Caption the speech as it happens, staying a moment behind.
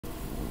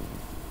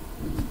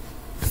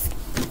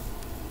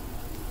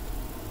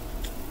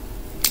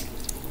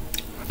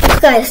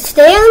Guys,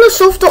 today I'm going to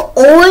solve the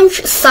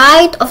orange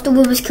side of the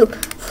Rubik's Cube.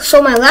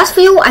 So my last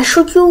video, I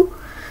showed you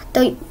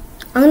I'm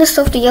going to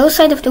solve the yellow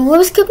side of the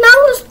Rubik's Cube. Now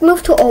let's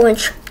move to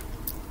orange.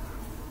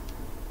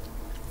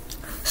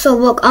 So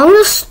look, I'm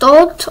going to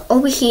start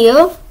over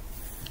here.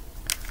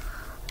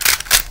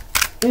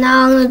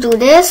 Now I'm going to do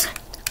this.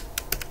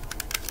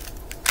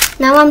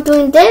 Now I'm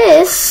doing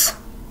this.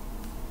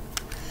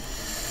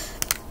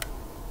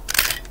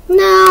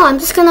 Now I'm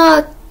just going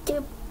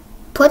to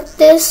put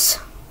this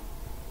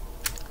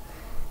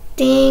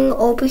thing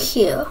over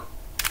here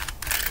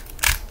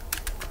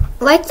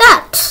like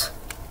that.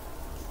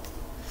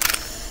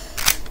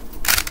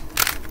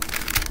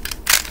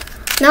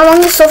 Now I'm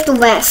going to solve the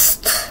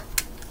rest.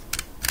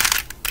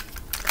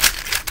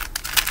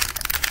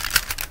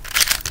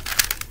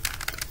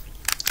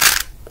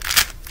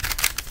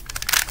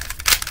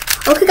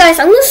 Okay guys,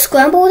 I'm going to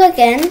scramble it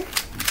again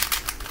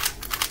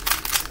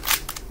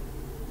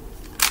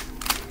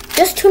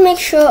just to make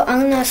sure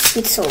I'm going to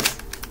speed solve.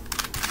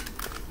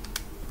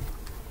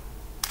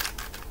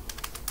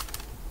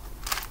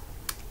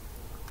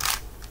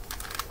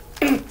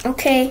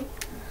 Okay,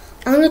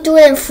 I'm gonna do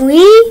it in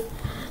 3,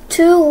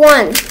 2,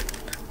 1.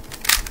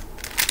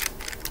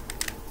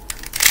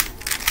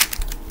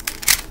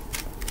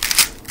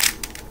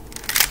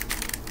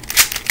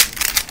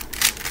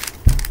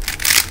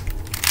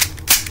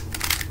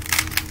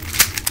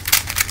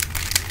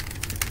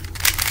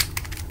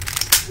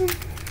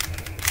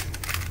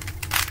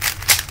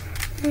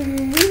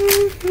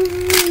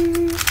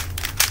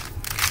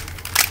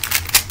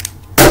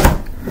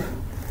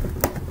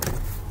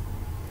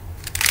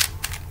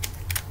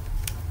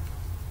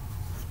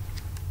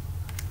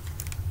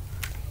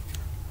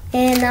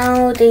 And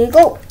now there you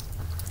go.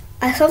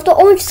 I solved the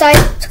orange side.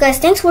 So guys,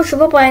 thanks for watching.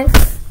 Bye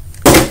bye.